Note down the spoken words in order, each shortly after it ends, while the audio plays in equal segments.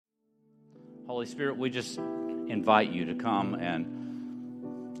Holy Spirit, we just invite you to come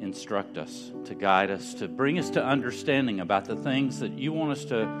and instruct us, to guide us, to bring us to understanding about the things that you want us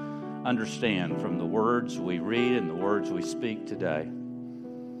to understand from the words we read and the words we speak today.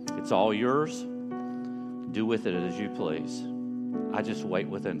 It's all yours. Do with it as you please. I just wait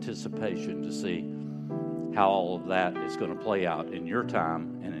with anticipation to see how all of that is going to play out in your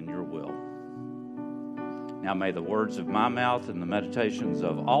time and in your will. Now may the words of my mouth and the meditations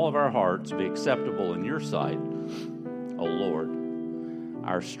of all of our hearts be acceptable in your sight, O Lord,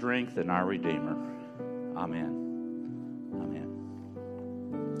 our strength and our Redeemer. Amen.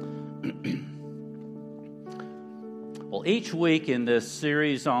 Well, each week in this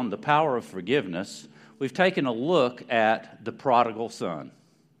series on the power of forgiveness, we've taken a look at the prodigal son.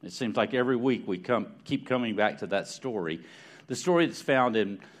 It seems like every week we keep coming back to that story. The story that's found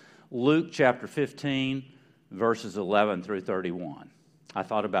in Luke chapter 15, verses 11 through 31. I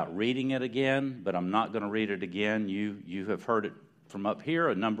thought about reading it again, but I'm not going to read it again. You have heard it from up here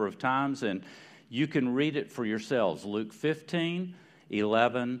a number of times, and you can read it for yourselves. Luke 15,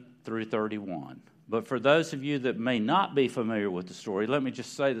 11 through 31. But for those of you that may not be familiar with the story, let me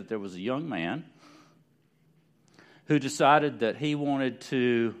just say that there was a young man who decided that he wanted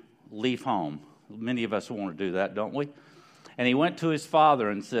to leave home. Many of us want to do that, don't we? And he went to his father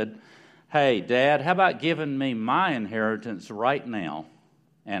and said, "Hey, Dad, how about giving me my inheritance right now,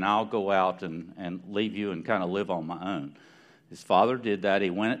 and I'll go out and leave you and kind of live on my own?" His father did that. He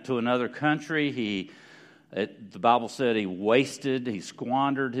went to another country. The Bible said he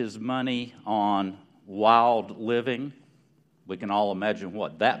squandered his money on wild living. We can all imagine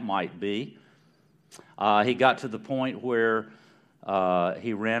what that might be. He got to the point where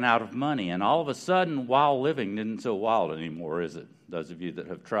he ran out of money, and all of a sudden, wild living isn't so wild anymore, is it? Those of you that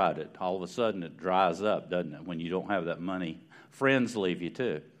have tried it, all of a sudden it dries up, doesn't it, when you don't have that money? Friends leave you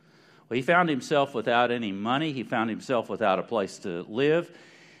too. Well, he found himself without any money. He found himself without a place to live.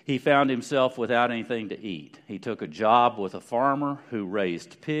 He found himself without anything to eat. He took a job with a farmer who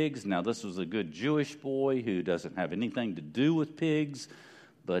raised pigs. Now, this was a good Jewish boy who doesn't have anything to do with pigs,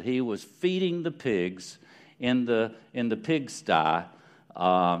 but he was feeding the pigs in the pigsty,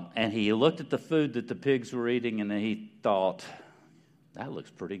 and he looked at the food that the pigs were eating, and he thought, that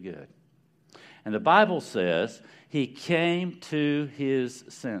looks pretty good. And the Bible says he came to his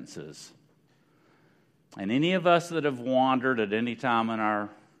senses. And any of us that have wandered at any time in our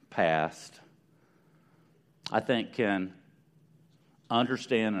past, I think can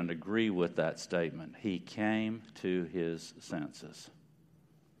understand and agree with that statement. He came to his senses.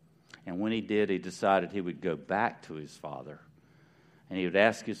 And when he did, he decided he would go back to his father. And he would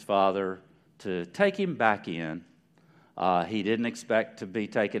ask his father to take him back in. He didn't expect to be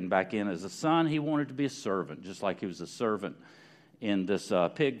taken back in as a son. He wanted to be a servant, just like he was a servant in this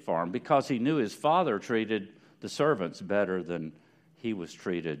pig farm, because he knew his father treated the servants better than he was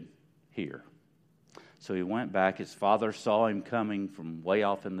treated here. So he went back. His father saw him coming from way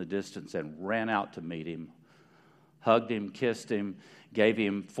off in the distance and ran out to meet him, hugged him, kissed him, gave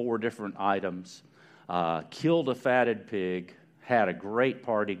him 4 different items, killed a fatted pig, had a great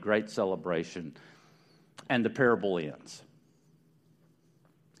party, great celebration, and the parable ends.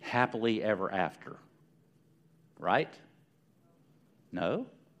 Happily ever after. Right? No.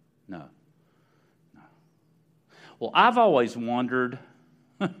 Well, I've always wondered,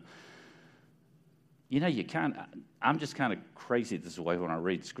 I'm just kind of crazy this way when I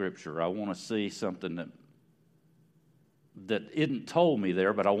read Scripture. I want to see something that isn't told me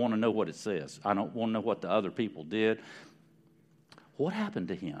there, but I want to know what it says. I don't want to know what the other people did. What happened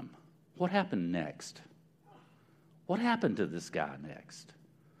to him? What happened next? What happened to this guy next?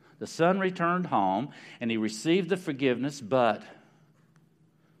 The son returned home, and he received the forgiveness, but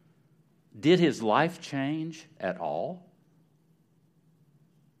did his life change at all?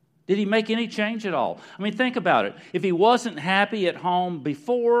 Did he make any change at all? I mean, think about it. If he wasn't happy at home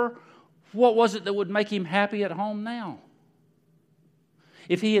before, what was it that would make him happy at home now?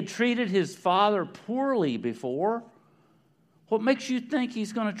 If he had treated his father poorly before, what makes you think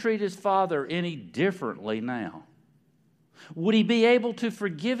he's going to treat his father any differently now? Would he be able to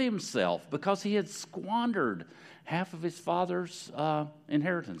forgive himself because he had squandered half of his father's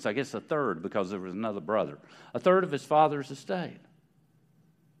inheritance? I guess a third, because there was another brother. A third of his father's estate.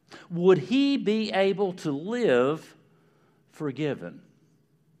 Would he be able to live forgiven?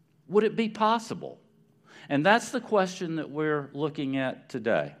 Would it be possible? And that's the question that we're looking at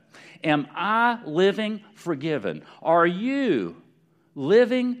today. Am I living forgiven? Are you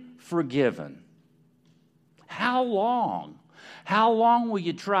living forgiven? How long? How long will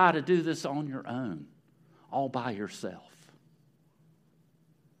you try to do this on your own, all by yourself?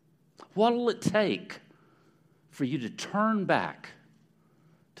 What will it take for you to turn back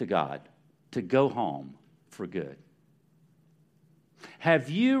to God, to go home for good? Have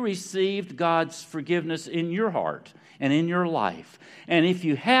you received God's forgiveness in your heart and in your life? And if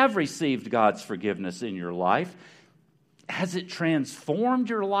you have received God's forgiveness in your life, has it transformed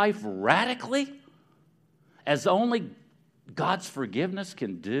your life radically, as only God's forgiveness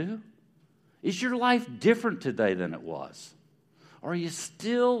can do? Is your life different today than it was? Or are you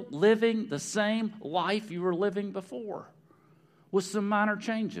still living the same life you were living before with some minor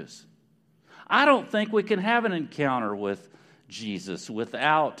changes? I don't think we can have an encounter with Jesus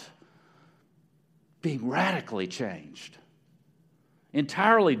without being radically changed,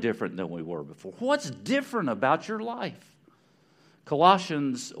 entirely different than we were before. What's different about your life?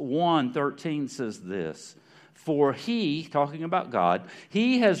 Colossians 1:13 says this, "For he," talking about God,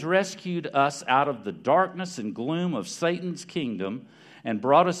 "he has rescued us out of the darkness and gloom of Satan's kingdom and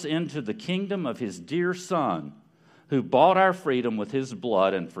brought us into the kingdom of his dear Son, who bought our freedom with his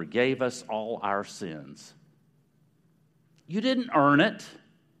blood and forgave us all our sins." You didn't earn it.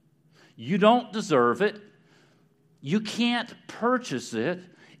 You don't deserve it. You can't purchase it.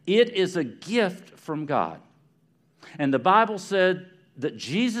 It is a gift from God. And the Bible said that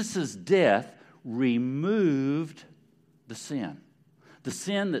Jesus' death removed the sin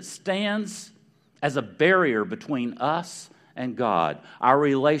that stands as a barrier between us and God, our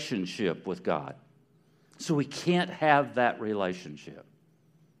relationship with God. So we can't have that relationship.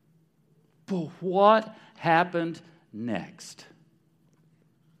 But what happened next?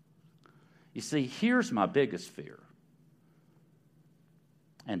 You see, here's my biggest fear.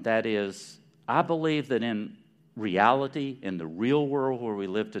 And that is, I believe that in reality, in the real world where we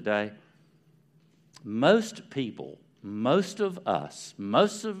live today, most people, most of us,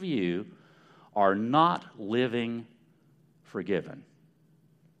 most of you are not living forgiven.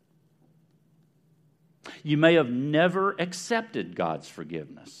 You may have never accepted God's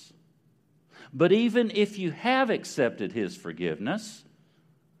forgiveness. But even if you have accepted His forgiveness,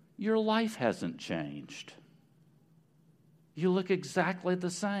 your life hasn't changed. You look exactly the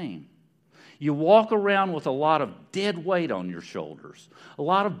same. You walk around with a lot of dead weight on your shoulders, a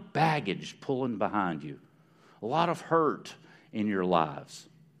lot of baggage pulling behind you, a lot of hurt in your lives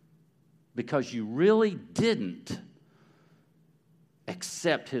because you really didn't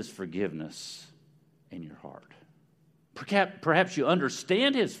accept His forgiveness in your heart. Perhaps you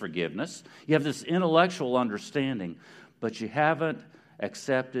understand His forgiveness. You have this intellectual understanding, but you haven't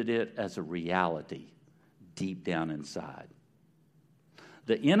accepted it as a reality deep down inside.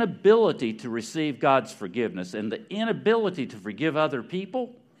 The inability to receive God's forgiveness and the inability to forgive other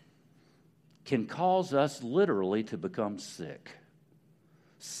people can cause us literally to become sick.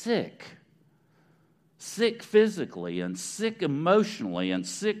 Sick. Sick physically and sick emotionally and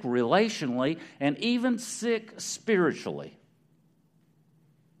sick relationally and even sick spiritually.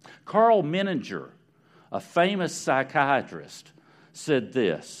 Carl Menninger, a famous psychiatrist, said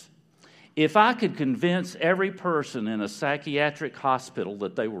this: "If I could convince every person in a psychiatric hospital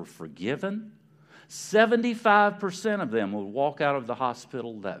that they were forgiven, 75% of them would walk out of the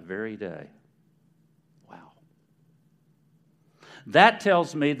hospital that very day." Wow. That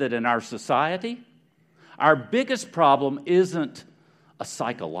tells me that in our society, our biggest problem isn't a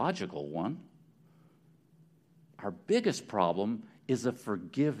psychological one. Our biggest problem is a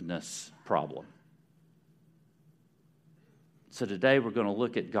forgiveness problem. So today we're going to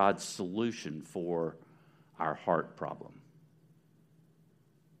look at God's solution for our heart problem.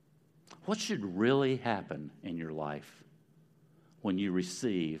 What should really happen in your life when you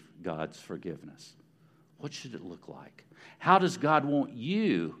receive God's forgiveness? What should it look like? How does God want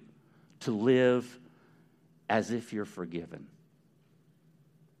you to live as if you're forgiven?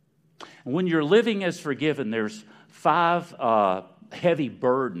 And when you're living as forgiven, there's 5 heavy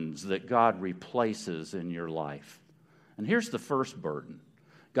burdens that God replaces in your life. And here's the first burden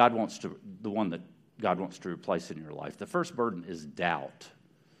the one that God wants to replace in your life. The first burden is doubt.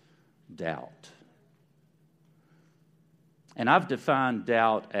 Doubt. And I've defined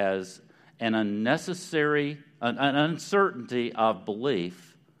doubt as an uncertainty of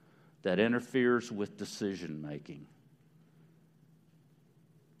belief that interferes with decision making.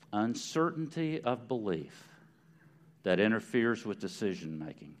 Uncertainty of belief that interferes with decision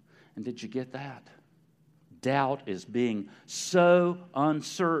making. And did you get that? Doubt is being so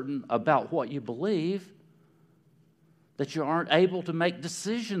uncertain about what you believe that you aren't able to make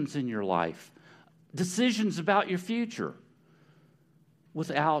decisions in your life, decisions about your future,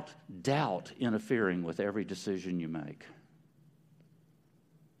 without doubt interfering with every decision you make.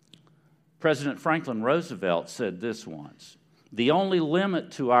 President Franklin Roosevelt said this once: The only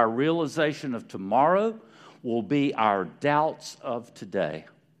limit to our realization of tomorrow will be our doubts of today.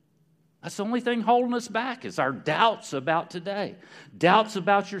 That's the only thing holding us back is our doubts about today. Doubts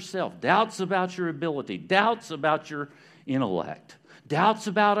about yourself, doubts about your ability, doubts about your intellect, doubts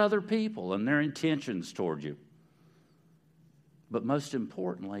about other people and their intentions toward you. But most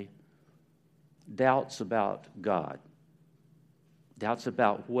importantly, doubts about God. Doubts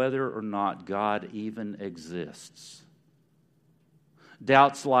about whether or not God even exists.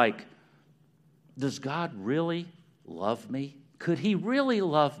 Doubts like, does God really love me? Could He really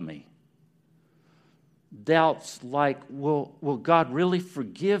love me? Doubts like, will God really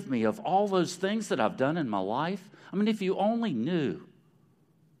forgive me of all those things that I've done in my life? I mean, if you only knew.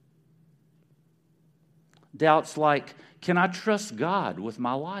 Doubts like, can I trust God with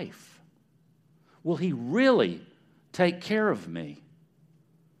my life? Will He really take care of me?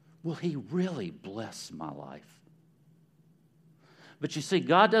 Will He really bless my life? But you see,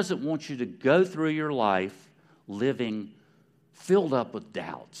 God doesn't want you to go through your life living filled up with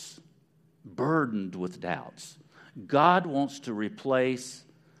doubts, burdened with doubts. God wants to replace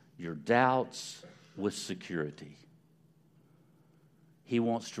your doubts with security. He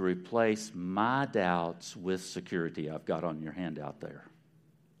wants to replace my doubts with security. I've got on your handout there.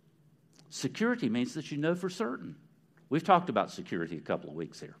 Security means that you know for certain. We've talked about security a couple of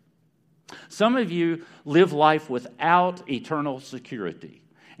weeks here. Some of you live life without eternal security,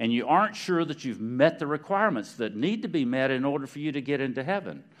 and you aren't sure that you've met the requirements that need to be met in order for you to get into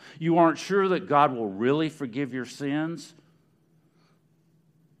heaven. You aren't sure that God will really forgive your sins,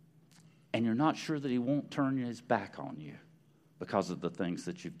 and you're not sure that He won't turn His back on you because of the things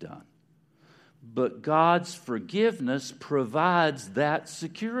that you've done. But God's forgiveness provides that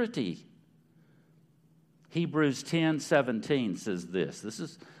security. Hebrews 10:17 says this.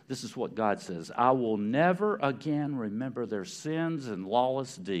 This is what God says. I will never again remember their sins and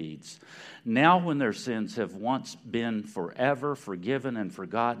lawless deeds. Now when their sins have once been forever forgiven and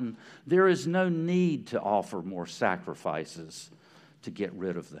forgotten, there is no need to offer more sacrifices to get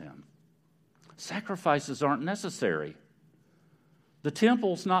rid of them. Sacrifices aren't necessary. The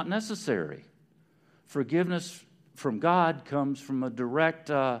temple's not necessary. Forgiveness from God comes from a direct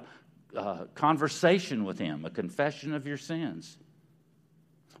conversation with Him, a confession of your sins.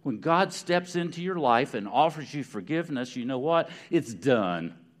 When God steps into your life and offers you forgiveness, you know what? It's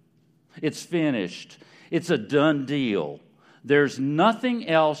done. It's finished. It's a done deal. There's nothing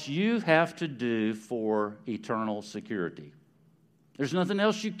else you have to do for eternal security. There's nothing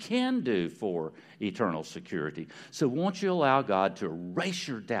else you can do for eternal security. So won't you allow God to erase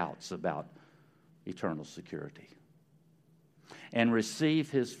your doubts about eternal security and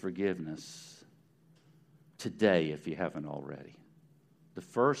receive His forgiveness today if you haven't already? The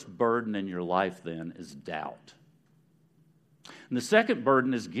first burden in your life then is doubt. And the second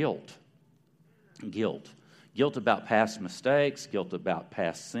burden is guilt. Guilt. Guilt about past mistakes, guilt about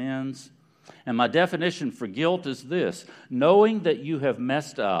past sins. And my definition for guilt is this: knowing that you have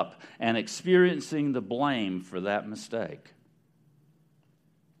messed up and experiencing the blame for that mistake.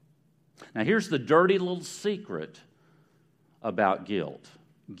 Now here's the dirty little secret about guilt.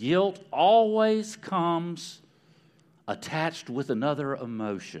 Guilt always comes attached with another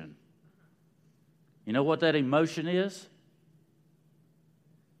emotion. You know what that emotion is?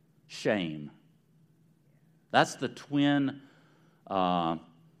 Shame. That's the twin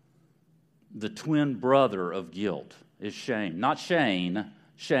brother of guilt is shame. Not Shane,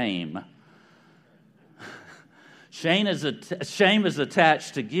 shame. Shame is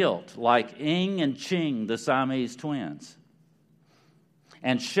attached to guilt, like Ing and Ching, the Siamese twins.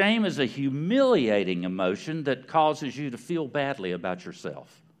 And shame is a humiliating emotion that causes you to feel badly about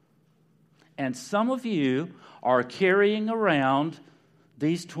yourself. And some of you are carrying around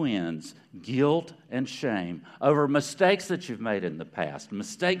these twins, guilt and shame, over mistakes that you've made in the past,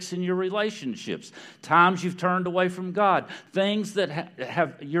 mistakes in your relationships, times you've turned away from God, things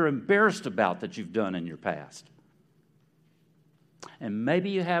that you're embarrassed about that you've done in your past. And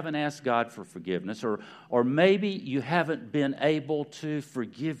maybe you haven't asked God for forgiveness, or maybe you haven't been able to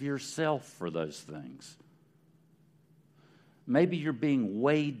forgive yourself for those things. Maybe you're being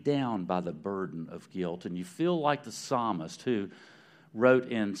weighed down by the burden of guilt, and you feel like the psalmist who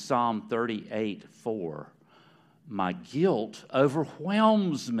wrote in Psalm 38:4, "My guilt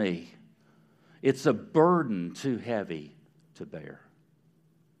overwhelms me. It's a burden too heavy to bear."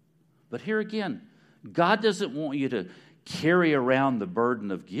 But here again, God doesn't want you to carry around the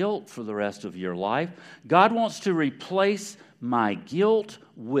burden of guilt for the rest of your life. God wants to replace my guilt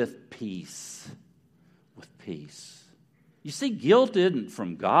with peace. With peace. You see, guilt isn't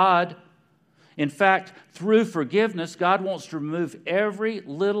from God. In fact, through forgiveness, God wants to remove every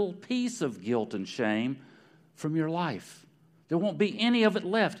little piece of guilt and shame from your life. There won't be any of it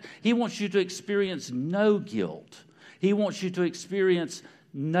left. He wants you to experience no guilt. He wants you to experience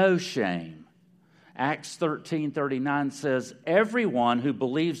no shame. Acts 13:39 says, everyone who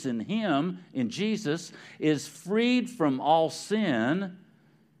believes in him, in Jesus, is freed from all sin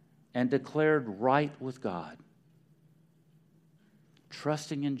and declared right with God.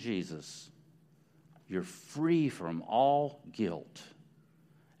 Trusting in Jesus, you're free from all guilt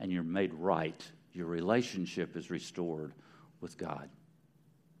and you're made right. Your relationship is restored with God.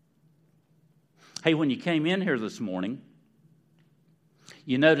 Hey, when you came in here this morning,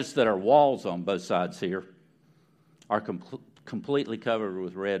 you noticed that our walls on both sides here are completely covered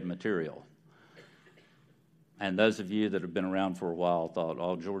with red material. And those of you that have been around for a while thought,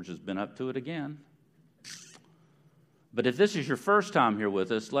 oh, George has been up to it again. But if this is your first time here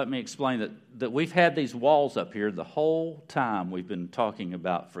with us, let me explain that we've had these walls up here the whole time we've been talking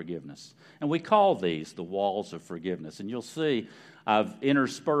about forgiveness. And we call these the walls of forgiveness. And you'll see I've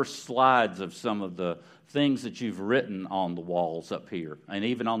interspersed slides of some of the things that you've written on the walls up here. And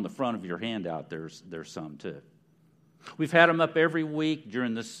even on the front of your handout, there's some too. We've had them up every week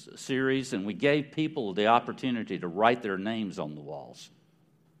during this series, and we gave people the opportunity to write their names on the walls.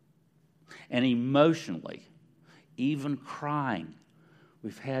 And emotionally, even crying,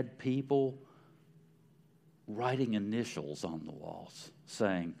 we've had people writing initials on the walls,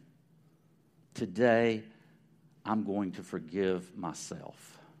 saying, today I'm going to forgive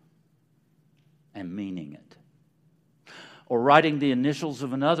myself, and meaning it. Or writing the initials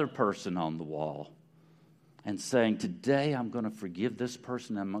of another person on the wall and saying, today I'm going to forgive this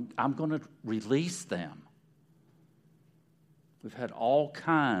person, and I'm going to release them. We've had all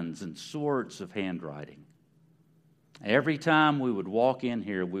kinds and sorts of handwriting. Every time we would walk in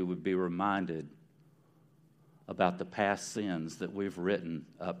here, we would be reminded about the past sins that we've written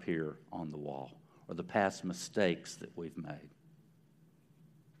up here on the wall, or the past mistakes that we've made.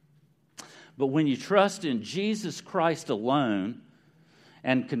 But when you trust in Jesus Christ alone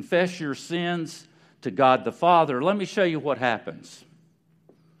and confess your sins to God the Father, let me show you what happens.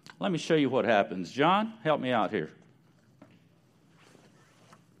 Let me show you what happens. John, help me out here.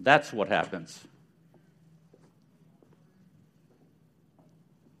 That's what happens.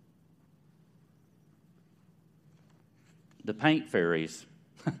 The paint fairies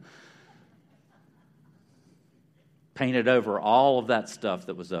painted over all of that stuff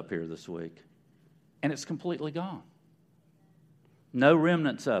that was up here this week. And it's completely gone. No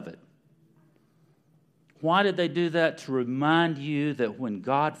remnants of it. Why did they do that? To remind you that when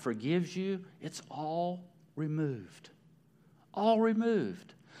God forgives you, it's all removed. All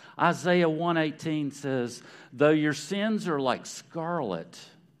removed. Isaiah 1:18 says, though your sins are like scarlet,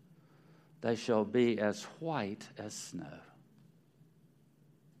 they shall be as white as snow.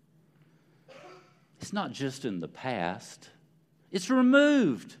 It's not just in the past. It's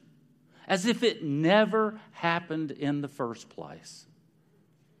removed as if it never happened in the first place.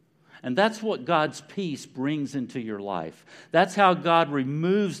 And that's what God's peace brings into your life. That's how God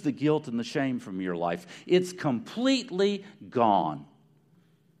removes the guilt and the shame from your life. It's completely gone.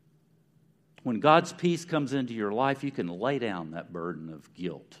 When God's peace comes into your life, you can lay down that burden of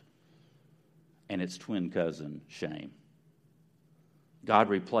guilt and its twin cousin, shame. God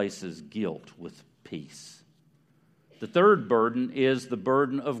replaces guilt with peace. The third burden is the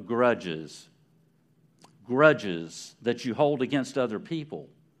burden of grudges. Grudges that you hold against other people.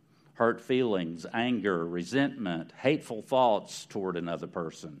 Hurt feelings, anger, resentment, hateful thoughts toward another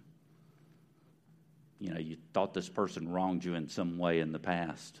person. You know, you thought this person wronged you in some way in the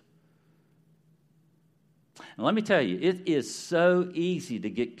past. And let me tell you, it is so easy to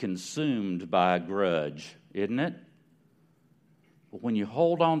get consumed by a grudge, isn't it? But when you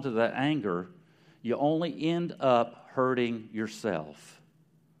hold on to that anger, you only end up hurting yourself.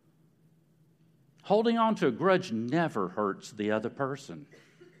 Holding on to a grudge never hurts the other person.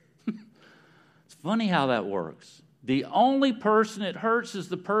 It's funny how that works. The only person it hurts is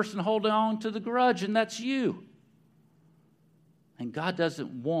the person holding on to the grudge, and that's you. And God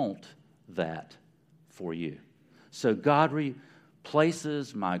doesn't want that for you. So God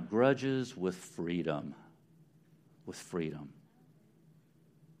replaces my grudges with freedom. With freedom.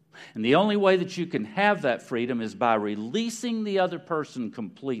 And the only way that you can have that freedom is by releasing the other person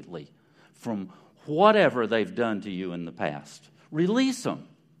completely from whatever they've done to you in the past. Release them.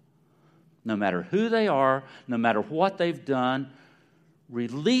 No matter who they are, no matter what they've done,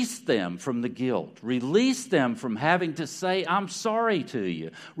 release them from the guilt. Release them from having to say, I'm sorry to you.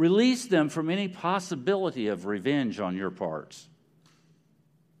 Release them from any possibility of revenge on your parts.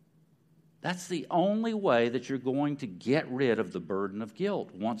 That's the only way that you're going to get rid of the burden of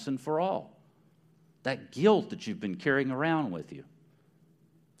guilt once and for all. That guilt that you've been carrying around with you.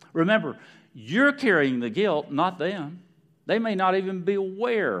 Remember, you're carrying the guilt, not them. They may not even be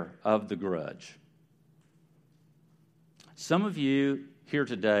aware of the grudge. Some of you here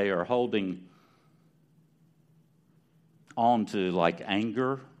today are holding on to like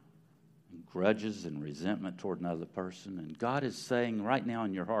anger, and grudges, and resentment toward another person. And God is saying right now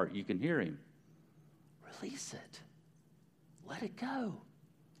in your heart, you can hear Him, release it. Let it go.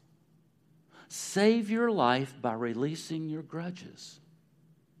 Save your life by releasing your grudges.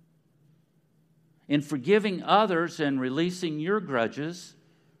 In forgiving others and releasing your grudges,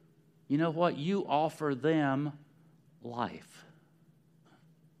 you know what? You offer them life.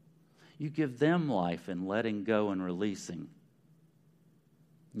 You give them life in letting go and releasing.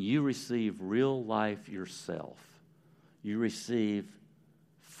 You receive real life yourself. You receive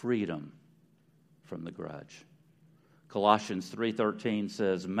freedom from the grudge. Colossians 3:13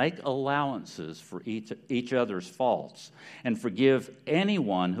 says, make allowances for each other's faults and forgive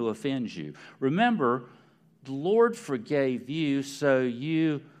anyone who offends you. Remember, the Lord forgave you, so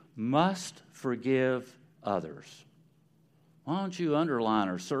you must forgive others. Why don't you underline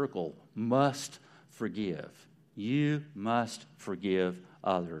or circle, must forgive? You must forgive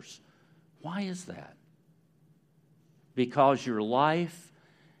others. Why is that? Because your life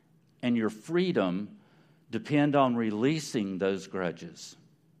and your freedom depend on releasing those grudges.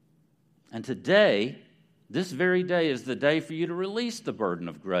 And today, this very day, is the day for you to release the burden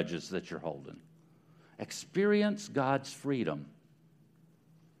of grudges that you're holding. Experience God's freedom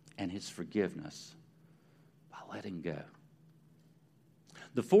and His forgiveness by letting go.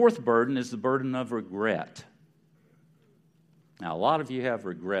 The fourth burden is the burden of regret. Now, a lot of you have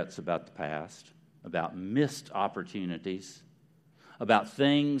regrets about the past, about missed opportunities, about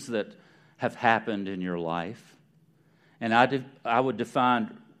things that have happened in your life. And I would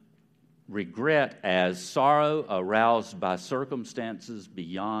define regret as sorrow aroused by circumstances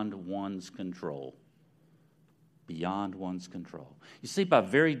beyond one's control. Beyond one's control. You see, by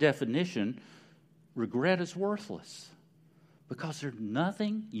very definition, regret is worthless because there's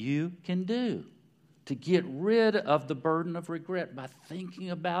nothing you can do to get rid of the burden of regret by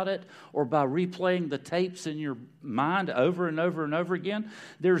thinking about it or by replaying the tapes in your mind over and over and over again.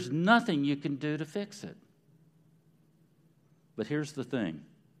 There's nothing you can do to fix it. But here's the thing.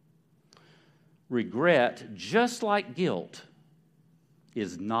 Regret, just like guilt,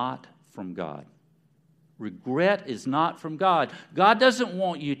 is not from God. Regret is not from God. God doesn't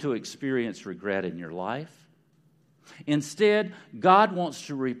want you to experience regret in your life. Instead, God wants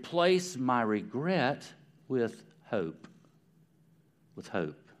to replace my regret with hope. With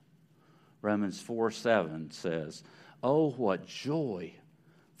hope. Romans 4:7 says, "Oh, what joy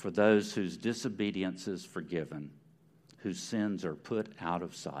for those whose disobedience is forgiven, whose sins are put out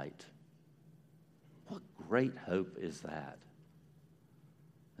of sight." What great hope is that?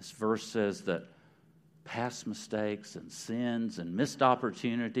 This verse says that past mistakes and sins and missed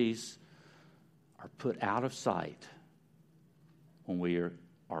opportunities are put out of sight when we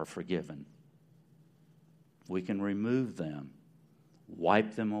are forgiven. We can remove them,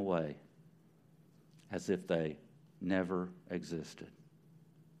 wipe them away, as if they never existed.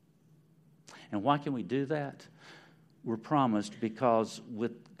 And why can we do that? We're promised because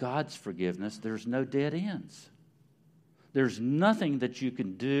with God's forgiveness, there's no dead ends. There's nothing that you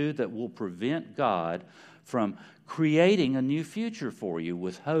can do that will prevent God from creating a new future for you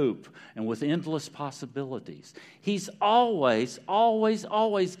with hope and with endless possibilities. He's always, always,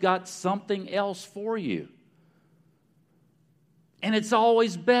 always got something else for you. And it's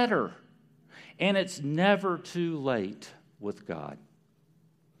always better. And it's never too late with God.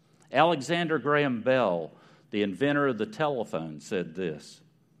 Alexander Graham Bell, the inventor of the telephone, said this: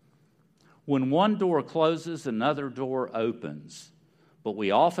 "When one door closes, another door opens. But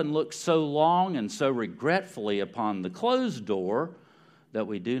we often look so long and so regretfully upon the closed door that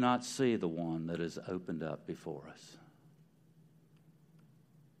we do not see the one that is opened up before us."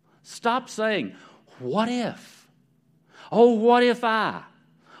 Stop saying, "What if? Oh, what if I?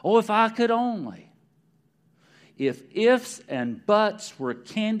 Oh, if I could only." If ifs and buts were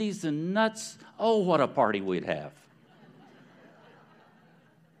candies and nuts, oh, what a party we'd have.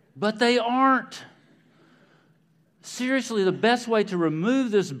 But they aren't. Seriously, the best way to remove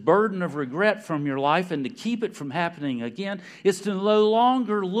this burden of regret from your life and to keep it from happening again is to no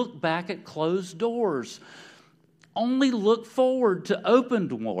longer look back at closed doors. Only look forward to open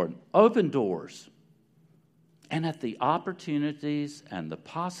doors and at the opportunities and the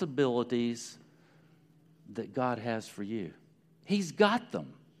possibilities that God has for you. He's got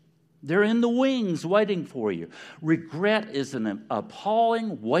them. They're in the wings waiting for you. Regret is an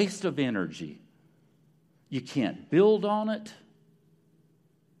appalling waste of energy. You can't build on it.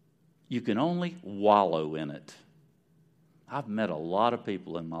 You can only wallow in it. I've met a lot of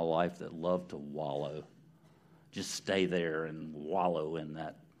people in my life that love to wallow. Just stay there and wallow in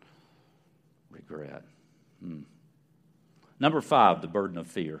that regret. Number 5, the burden of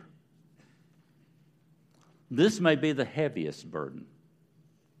fear. This may be the heaviest burden.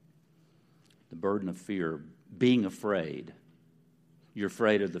 The burden of fear, being afraid. You're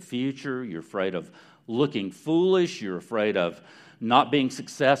afraid of the future. You're afraid of looking foolish. You're afraid of not being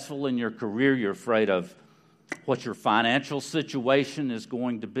successful in your career. You're afraid of what your financial situation is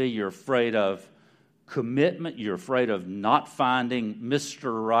going to be. You're afraid of commitment. You're afraid of not finding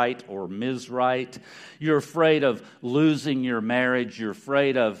Mr. Right or Ms. Right. You're afraid of losing your marriage. You're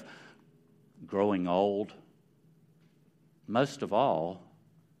afraid of growing old. Most of all,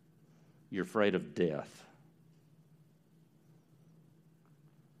 you're afraid of death.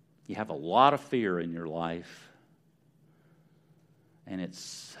 You have a lot of fear in your life, and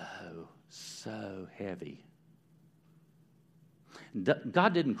it's so heavy.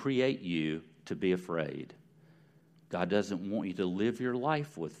 God didn't create you to be afraid. God doesn't want you to live your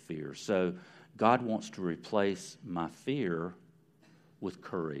life with fear. So God wants to replace my fear with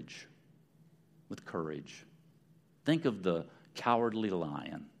courage. With courage. Think of the cowardly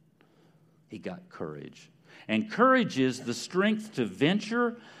lion. He got courage. And courage is the strength to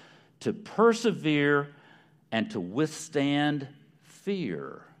venture, to persevere, and to withstand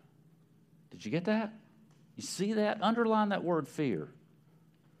fear. Did you get that? You see that? Underline that word fear.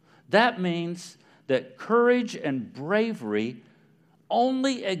 That means that courage and bravery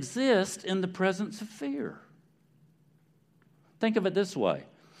only exist in the presence of fear. Think of it this way.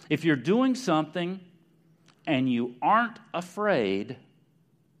 If you're doing something and you aren't afraid,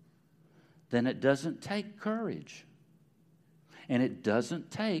 then it doesn't take courage. And it doesn't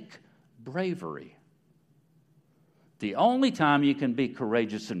take bravery. The only time you can be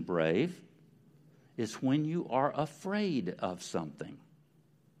courageous and brave is when you are afraid of something.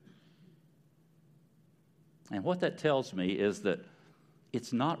 And what that tells me is that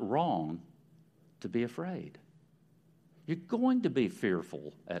it's not wrong to be afraid. You're going to be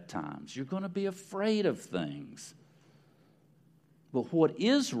fearful at times. You're going to be afraid of things. But what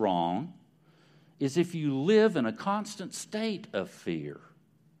is wrong is if you live in a constant state of fear.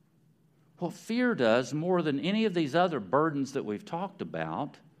 What fear does, more than any of these other burdens that we've talked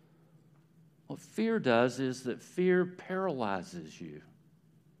about, what fear does is that fear paralyzes you.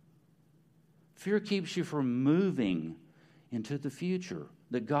 Fear keeps you from moving into the future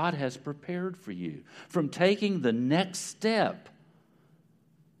that God has prepared for you, from taking the next step,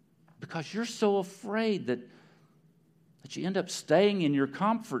 because you're so afraid that you end up staying in your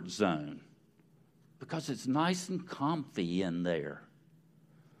comfort zone because it's nice and comfy in there.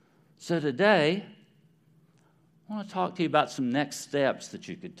 So today, I want to talk to you about some next steps that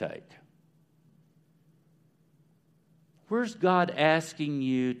you could take. Where's God asking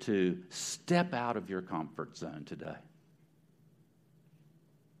you to step out of your comfort zone today?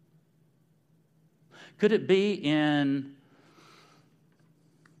 Could it be in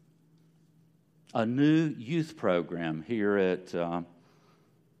a new youth program here at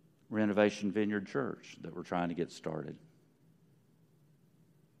Renovation Vineyard Church that we're trying to get started?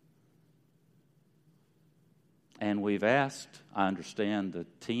 And we've asked, I understand the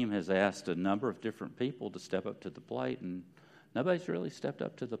team has asked a number of different people to step up to the plate, and nobody's really stepped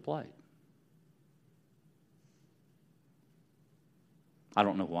up to the plate. I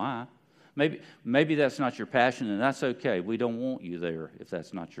don't know why. Maybe that's not your passion, and that's okay. We don't want you there if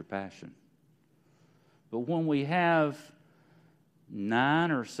that's not your passion. But when we have 9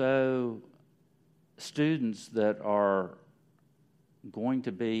 or so students that are going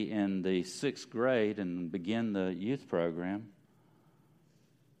to be in the 6th grade and begin the youth program,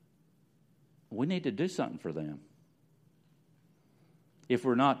 we need to do something for them. If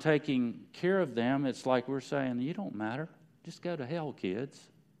we're not taking care of them, it's like we're saying, you don't matter. Just go to hell, kids.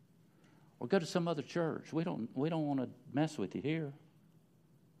 Or go to some other church. We don't want to mess with you here.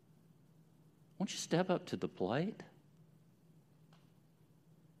 Won't you step up to the plate?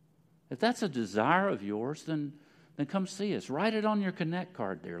 If that's a desire of yours, then come see us. Write it on your Connect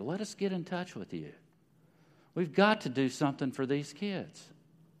card there. Let us get in touch with you. We've got to do something for these kids.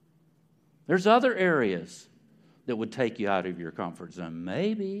 There's other areas that would take you out of your comfort zone.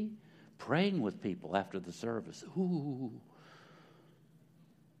 Maybe praying with people after the service. Ooh,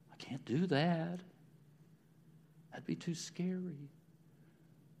 I can't do that. That'd be too scary.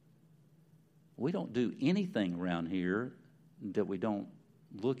 We don't do anything around here that we don't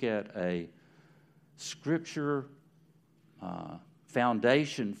look at a Scripture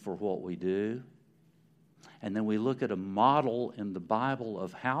foundation for what we do, and then we look at a model in the Bible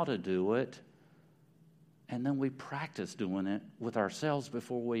of how to do it, and then we practice doing it with ourselves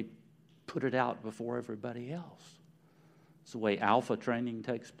before we put it out before everybody else. It's the way Alpha training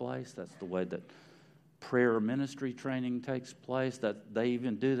takes place. That's the way that prayer ministry training takes place. That they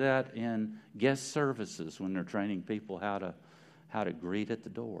even do that in guest services when they're training people how to greet at the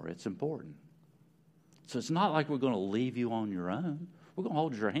door. It's important. So it's not like we're going to leave you on your own. We're going to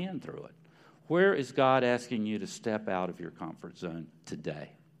hold your hand through it. Where is God asking you to step out of your comfort zone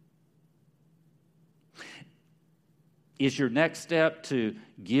today? Is your next step to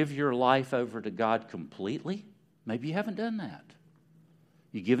give your life over to God completely? Maybe you haven't done that.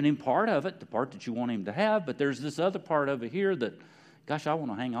 You've given Him part of it, the part that you want Him to have, but there's this other part over here that, gosh, I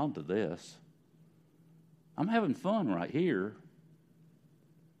want to hang on to this. I'm having fun right here.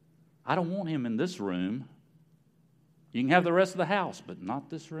 I don't want Him in this room. You can have the rest of the house, but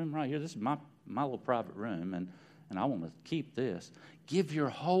not this room right here. This is my little private room, and I want to keep this. Give your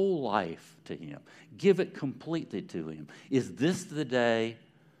whole life to Him. Give it completely to Him. Is this the day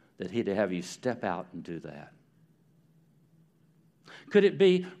that He'd have you step out and do that? Could it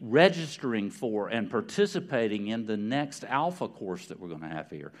be registering for and participating in the next Alpha course that we're going to have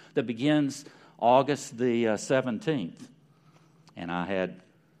here that begins August the 17th? And I had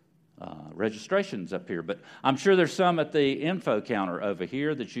registrations up here, but I'm sure there's some at the info counter over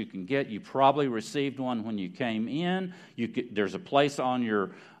here that you can get. You probably received one when you came in. There's a place on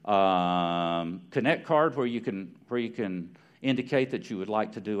your Connect card where you can indicate that you would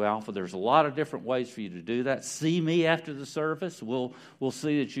like to do Alpha. There's a lot of different ways for you to do that. See me after the service. We'll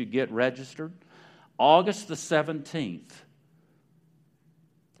see that you get registered. August the 17th,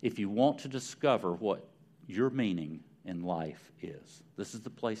 if you want to discover what your meaning in life is, this is the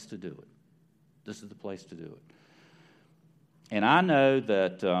place to do it. This is the place to do it. And I know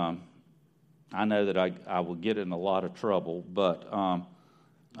that I will get in a lot of trouble, but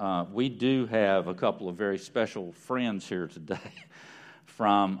we do have a couple of very special friends here today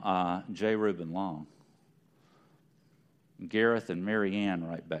from J. Reuben Long. Gareth and Mary Ann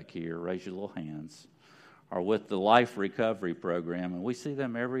right back here, raise your little hands, are with the Life Recovery Program, and we see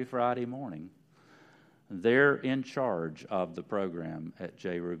them every Friday morning. They're in charge of the program at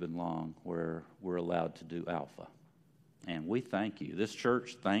J. Reuben Long where we're allowed to do Alpha. And we thank you. This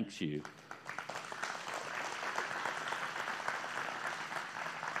church thanks you.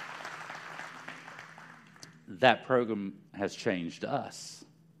 That program has changed us.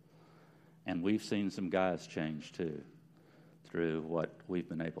 And we've seen some guys change too through what we've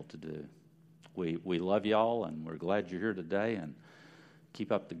been able to do. We love y'all, and we're glad you're here today, and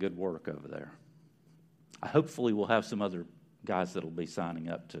keep up the good work over there. Hopefully we'll have some other guys that will be signing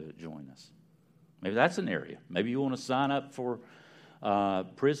up to join us. Maybe that's an area. Maybe you want to sign up for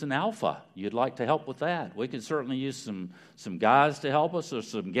Prison Alpha. You'd like to help with that. We could certainly use some guys to help us or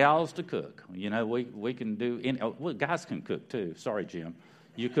some gals to cook. You know, we can do well, guys can cook too. Sorry, Jim.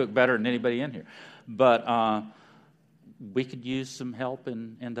 You cook better than anybody in here. But we could use some help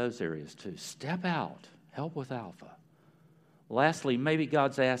in those areas too. Step out. Help with Alpha. Lastly, maybe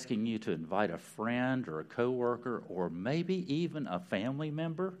God's asking you to invite a friend or a coworker or maybe even a family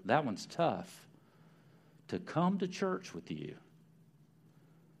member. That one's tough. To come to church with you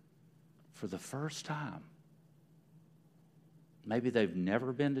for the first time. Maybe they've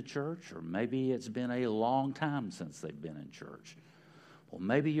never been to church, or maybe it's been a long time since they've been in church. Well,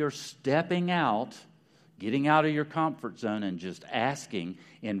 maybe you're stepping out, getting out of your comfort zone and just asking,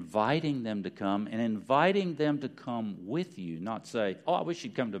 inviting them to come, and inviting them to come with you. Not say, oh, I wish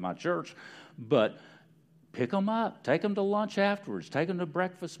you'd come to my church, but pick them up. Take them to lunch afterwards. Take them to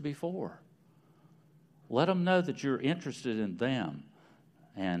breakfast before. Let them know that you're interested in them.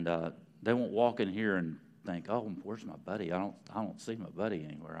 And they won't walk in here and think, oh, where's my buddy? I don't see my buddy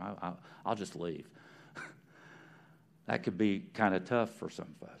anywhere. I'll just leave. That could be kind of tough for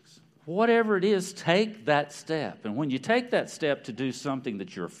some folks. Whatever it is, take that step. And when you take that step to do something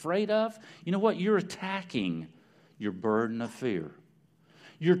that you're afraid of, you know what? You're attacking your burden of fear.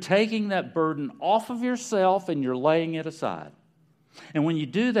 You're taking that burden off of yourself and you're laying it aside. And when you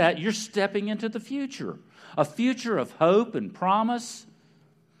do that, you're stepping into the future, a future of hope and promise.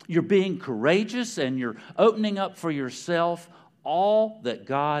 You're being courageous and you're opening up for yourself all that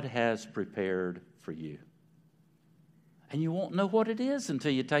God has prepared for you. And you won't know what it is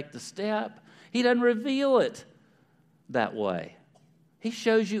until you take the step. He doesn't reveal it that way. He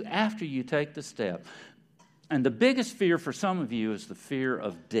shows you after you take the step. And the biggest fear for some of you is the fear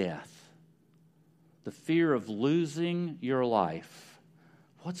of death. The fear of losing your life.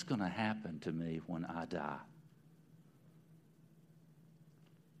 What's going to happen to me when I die?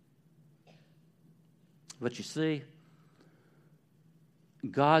 But you see,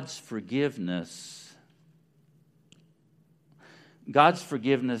 God's forgiveness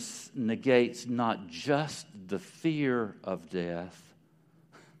negates not just the fear of death.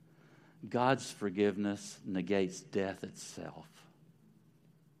 God's forgiveness negates death itself.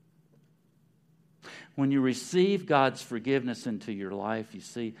 When you receive God's forgiveness into your life, you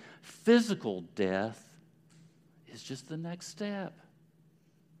see, physical death is just the next step.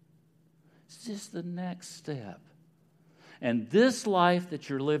 It's just the next step. And this life that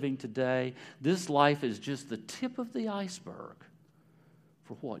you're living today, this life is just the tip of the iceberg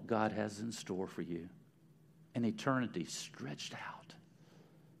for what God has in store for you. An eternity stretched out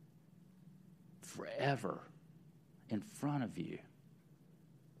forever in front of you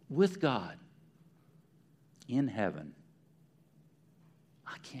with God in heaven.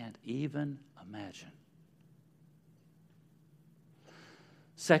 I can't even imagine.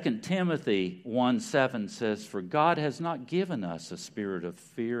 2 Timothy 1:7 says, "For God has not given us a spirit of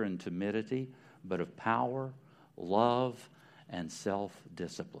fear and timidity, but of power, love, and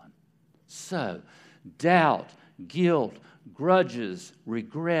self-discipline." So, doubt, guilt, grudges,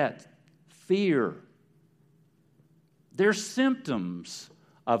 regret, fear, they're symptoms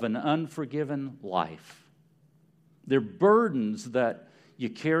of an unforgiven life. They're burdens that you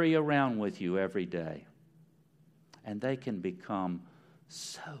carry around with you every day. And they can become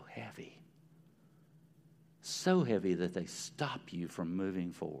so heavy that they stop you from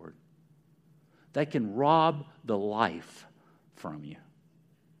moving forward. They can rob the life from you.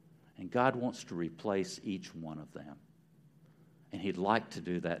 And God wants to replace each one of them. And He'd like to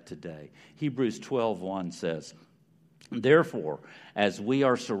do that today. Hebrews 12:1 says, "Therefore, as we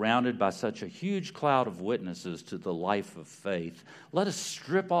are surrounded by such a huge cloud of witnesses to the life of faith, let us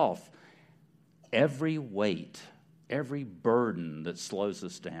strip off every weight, every burden that slows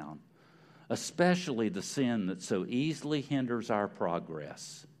us down, especially the sin that so easily hinders our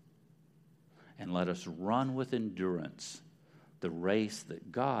progress. And let us run with endurance the race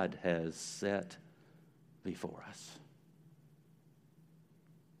that God has set before us."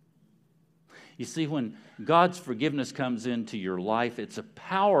 You see, when God's forgiveness comes into your life, it's a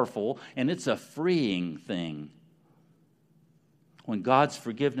powerful and it's a freeing thing. When God's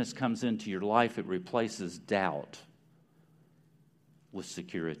forgiveness comes into your life, it replaces doubt with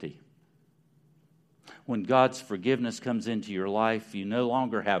security. When God's forgiveness comes into your life, you no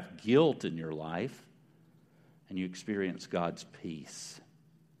longer have guilt in your life, and you experience God's peace.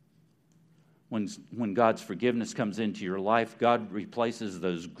 When God's forgiveness comes into your life, God replaces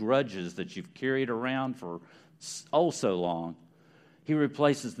those grudges that you've carried around for oh so long. He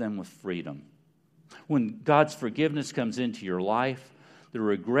replaces them with freedom. When God's forgiveness comes into your life, the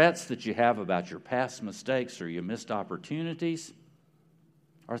regrets that you have about your past mistakes or your missed opportunities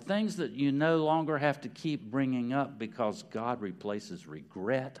are things that you no longer have to keep bringing up, because God replaces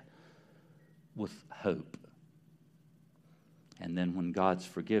regret with hope. And then when God's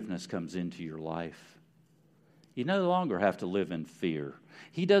forgiveness comes into your life, you no longer have to live in fear.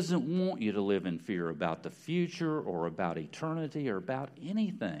 He doesn't want you to live in fear about the future or about eternity or about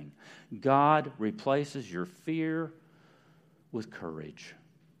anything. God replaces your fear with courage.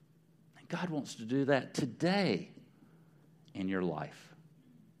 And God wants to do that today in your life.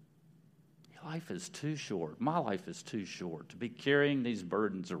 Your life is too short. My life is too short to be carrying these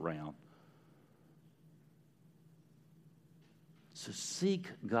burdens around. So seek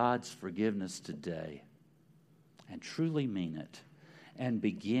God's forgiveness today and truly mean it and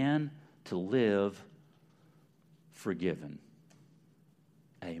begin to live forgiven.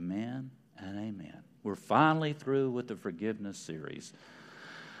 Amen and amen. We're finally through with the forgiveness series.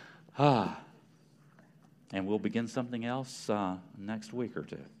 And we'll begin something else next week or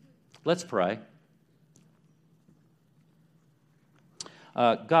two. Let's pray.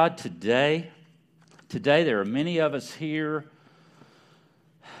 God, today there are many of us here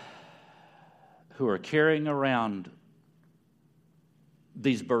who are carrying around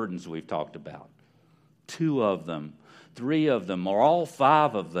these burdens we've talked about. 2 of them, 3 of them, or all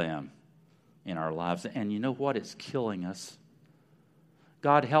 5 of them in our lives. And you know what? It's killing us.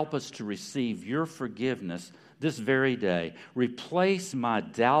 God, help us to receive your forgiveness this very day. Replace my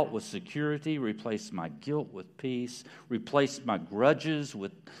doubt with security. Replace my guilt with peace. Replace my grudges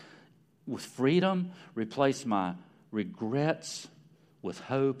with freedom. Replace my regrets with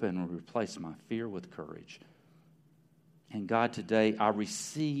hope, and replace my fear with courage. And God, today I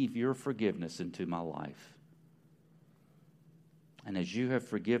receive your forgiveness into my life. And as you have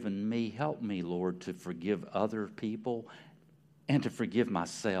forgiven me, help me, Lord, to forgive other people and to forgive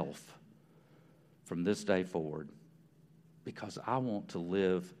myself from this day forward, because I want to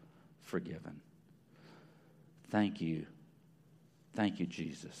live forgiven. Thank you. Thank you,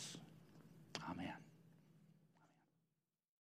 Jesus.